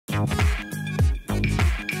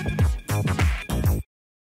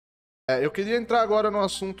Eu queria entrar agora no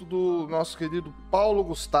assunto do nosso querido Paulo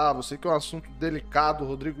Gustavo. Sei que é um assunto delicado, o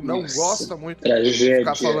Rodrigo não gosta muito de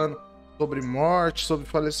ficar falando sobre morte, sobre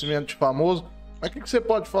falecimento de famoso. Mas o que você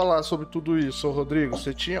pode falar sobre tudo isso, Rodrigo?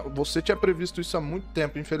 Você tinha previsto isso há muito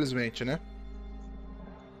tempo, infelizmente, né?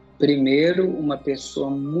 Primeiro, uma pessoa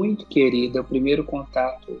muito querida. O primeiro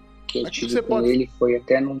contato que eu tive com ele foi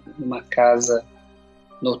até numa casa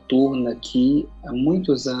noturna aqui. Há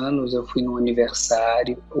muitos anos eu fui num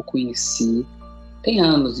aniversário, eu conheci. Tem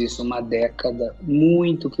anos isso, uma década.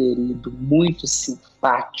 Muito querido, muito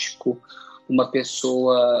simpático. Uma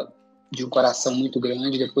pessoa de um coração muito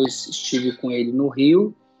grande. Depois estive com ele no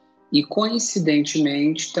Rio e,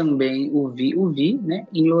 coincidentemente, também o vi, né,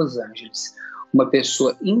 em Los Angeles. Uma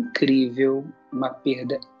pessoa incrível, uma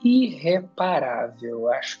perda irreparável.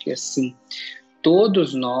 Acho que, assim,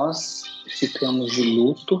 todos nós ficamos de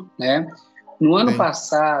luto, né? No ano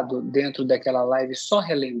passado, dentro daquela live, só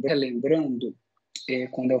relembrando,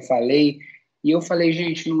 quando eu falei,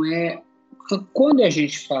 gente, não é... Quando a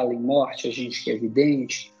gente fala em morte, a gente que é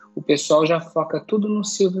vidente, o pessoal já foca tudo no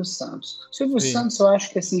Silvio Santos. O Silvio Santos, eu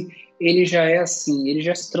acho que, assim, ele já é assim, ele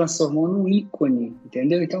já se transformou num ícone,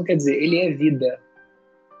 entendeu? Então, quer dizer, ele é vida,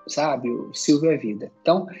 sabe? O Silvio é vida.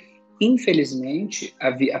 Então, infelizmente,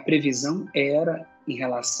 a previsão era em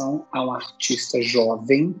relação a um artista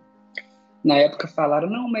jovem. Na época falaram,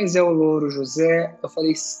 não, mas é o Louro José. Eu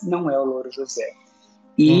falei, não é o Louro José.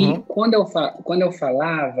 E quando eu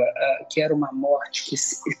falava que era uma morte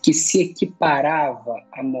que se equiparava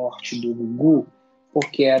à morte do Gugu,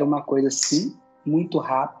 porque era uma coisa assim, muito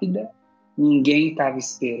rápida, ninguém estava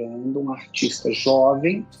esperando, um artista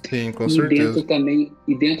jovem. Sim, com certeza.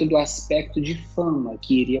 E dentro do aspecto de fama,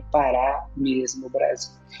 que iria parar mesmo o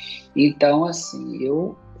Brasil. Então, assim,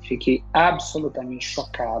 eu fiquei absolutamente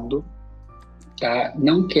chocado, tá?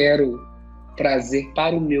 Não quero trazer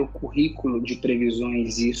para o meu currículo de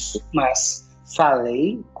previsões isso, mas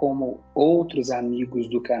falei, como outros amigos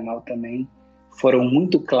do canal também foram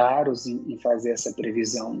muito claros em fazer essa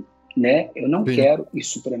previsão, né? Eu não quero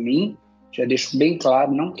isso para mim, já deixo bem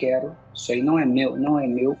claro, não quero, isso aí não é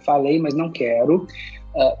meu, falei, mas não quero.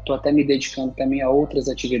 Estou até me dedicando também a outras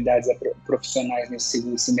atividades profissionais nesse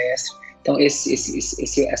segundo semestre. Então,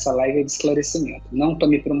 essa live é de esclarecimento. Não estou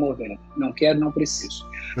me promovendo. Não quero, não preciso.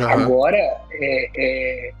 Agora,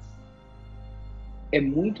 é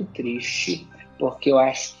muito triste, porque eu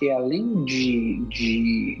acho que, além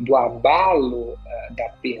do abalo da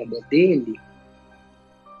perda dele,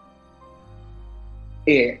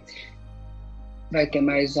 vai ter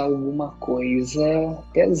mais alguma coisa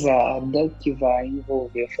pesada que vai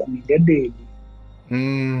envolver a família dele.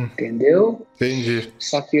 Entendeu? Entendi.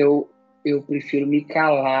 Só que eu prefiro me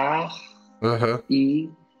calar e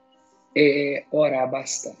orar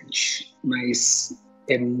bastante. Mas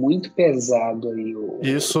é muito pesado aí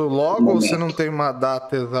Isso logo ou você não tem uma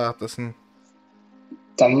data exata, assim?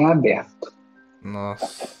 Tá em aberto.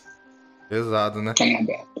 Nossa. Pesado, né? Tá em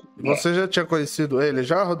aberto. E você já tinha conhecido ele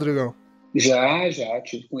já, Rodrigão? Já.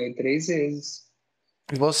 Tive com ele 3 vezes.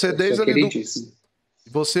 E você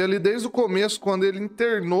Você ali desde o começo, quando ele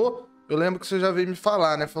internou, eu lembro que você já veio me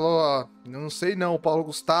falar, né? Falou, ó, não sei não, Paulo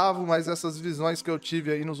Gustavo, mas essas visões que eu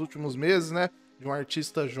tive aí nos últimos meses, né? De um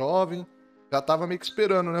artista jovem, já tava meio que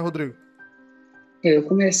esperando, né, Rodrigo? Eu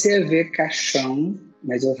comecei a ver caixão,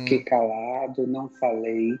 mas eu fiquei calado, não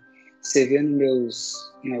falei. Você vê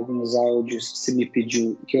em alguns áudios que você me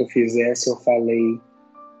pediu que eu fizesse, eu falei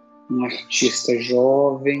um artista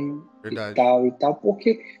jovem. Verdade. E tal,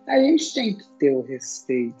 porque a gente tem que ter o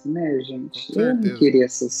respeito, né, gente? Com certeza. Eu não queria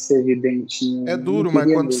ser videntinho. É duro,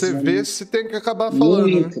 mas quando você vê, você tem que acabar falando,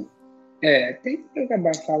 muito, né? Tem que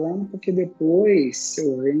acabar falando, porque depois, se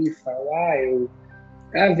eu venho e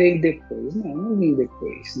falar, veio depois. Não vim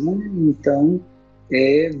depois, né? Então,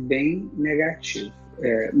 é bem negativo.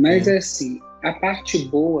 Mas, assim, a parte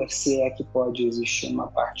boa, se é que pode existir uma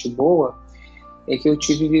parte boa, é que eu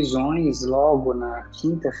tive visões logo na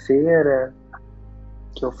quinta-feira,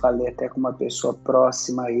 que eu falei até com uma pessoa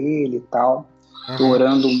próxima a ele e tal. Tô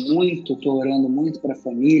orando muito para a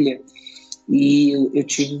família, e eu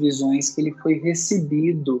tive visões que ele foi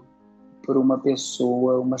recebido por uma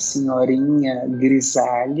pessoa, uma senhorinha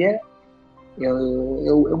grisalha.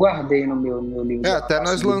 Eu guardei no meu livro. Até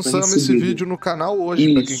nós lançamos esse vídeo no canal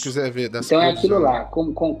hoje, para quem quiser ver. Então é aquilo lá,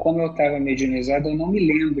 como eu estava mediunizado, eu não me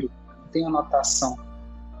lembro, não tenho anotação.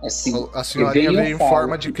 Assim, a senhorinha veio em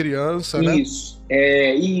forma de criança, né?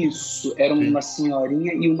 Isso, era uma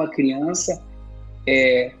senhorinha e uma criança.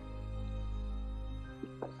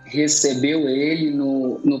 Recebeu ele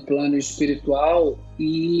no plano espiritual,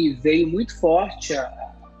 e veio muito forte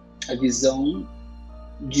a visão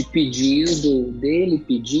dele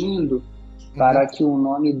pedindo para que o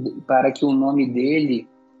nome dele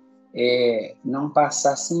não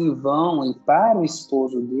passasse em vão, e para o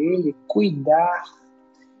esposo dele cuidar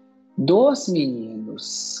dos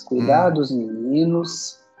meninos,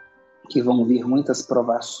 que vão vir muitas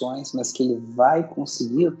provações, mas que ele vai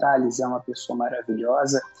conseguir, o Thales é uma pessoa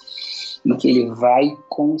maravilhosa, e que ele vai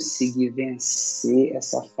conseguir vencer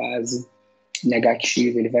essa fase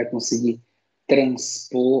negativa, ele vai conseguir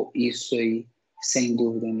transpor isso aí, sem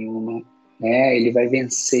dúvida nenhuma, né? Ele vai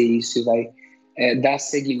vencer isso e vai dar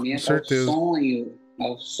seguimento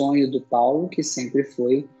ao sonho do Paulo, que sempre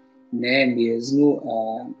foi, né, mesmo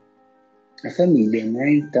a família,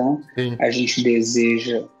 né? Então, sim, a gente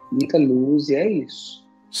deseja muita luz e é isso.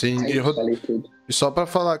 Sim, falei tudo. E só para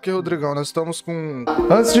falar aqui, Rodrigão, nós estamos com...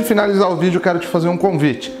 Antes de finalizar o vídeo, eu quero te fazer um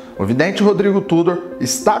convite. O Vidente Rodrigo Tudor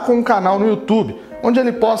está com um canal no YouTube, onde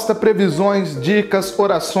ele posta previsões, dicas,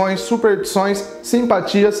 orações, superstições,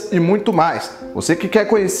 simpatias e muito mais. Você que quer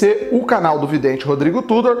conhecer o canal do Vidente Rodrigo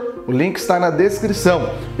Tudor, o link está na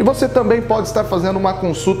descrição. E você também pode estar fazendo uma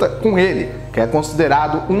consulta com ele, que é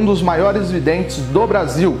considerado um dos maiores videntes do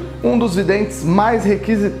Brasil, um dos videntes mais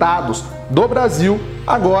requisitados do Brasil.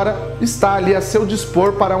 Agora está ali a seu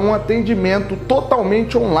dispor para um atendimento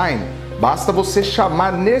totalmente online. Basta você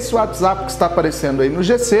chamar nesse WhatsApp que está aparecendo aí no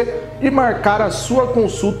GC e marcar a sua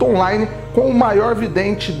consulta online com o maior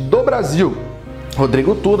vidente do Brasil.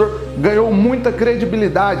 Rodrigo Tudor ganhou muita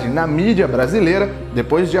credibilidade na mídia brasileira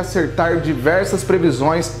depois de acertar diversas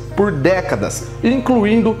previsões por décadas,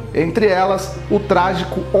 incluindo, entre elas, o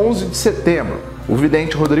trágico 11 de setembro. O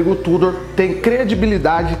vidente Rodrigo Tudor tem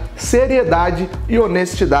credibilidade, seriedade e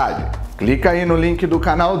honestidade. Clica aí no link do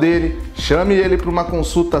canal dele, chame ele para uma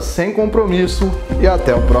consulta sem compromisso e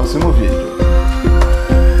até o próximo vídeo.